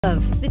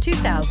Of the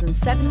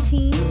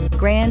 2017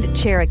 Grand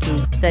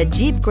Cherokee. The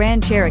Jeep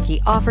Grand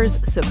Cherokee offers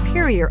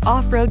superior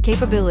off-road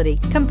capability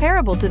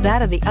comparable to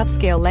that of the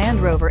upscale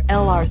Land Rover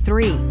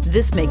LR3.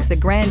 This makes the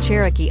Grand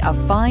Cherokee a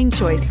fine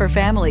choice for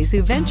families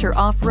who venture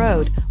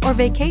off-road or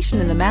vacation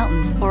in the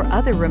mountains or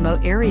other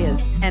remote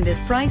areas, and is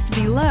priced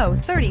below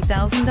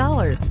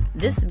 $30,000.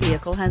 This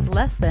vehicle has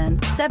less than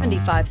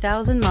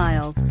 75,000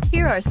 miles.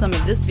 Here are some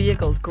of this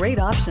vehicle's great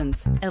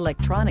options: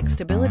 electronic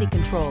stability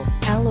control,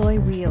 alloy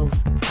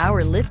wheels,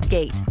 power lift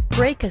gate,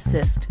 brake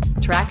assist,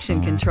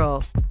 traction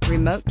control,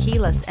 remote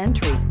keyless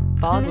entry,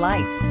 fog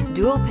lights,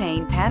 dual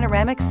pane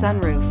panoramic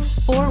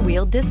sunroof,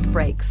 four-wheel disc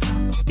brakes,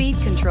 speed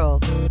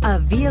control. A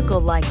vehicle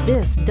like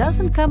this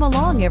doesn't come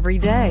along every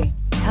day.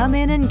 Come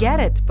in and get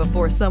it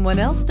before someone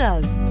else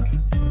does.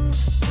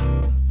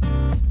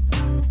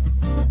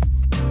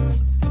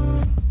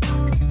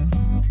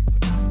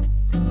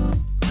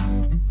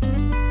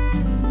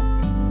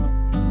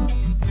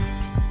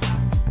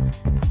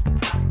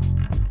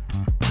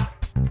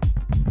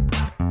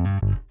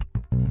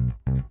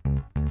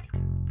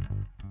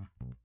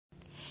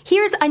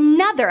 Here's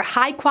another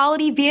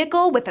high-quality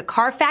vehicle with a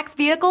Carfax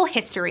Vehicle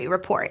History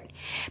Report.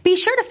 Be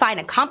sure to find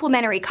a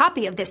complimentary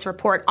copy of this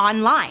report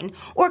online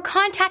or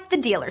contact the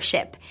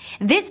dealership.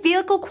 This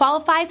vehicle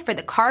qualifies for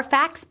the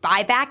Carfax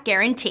Buyback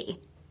Guarantee.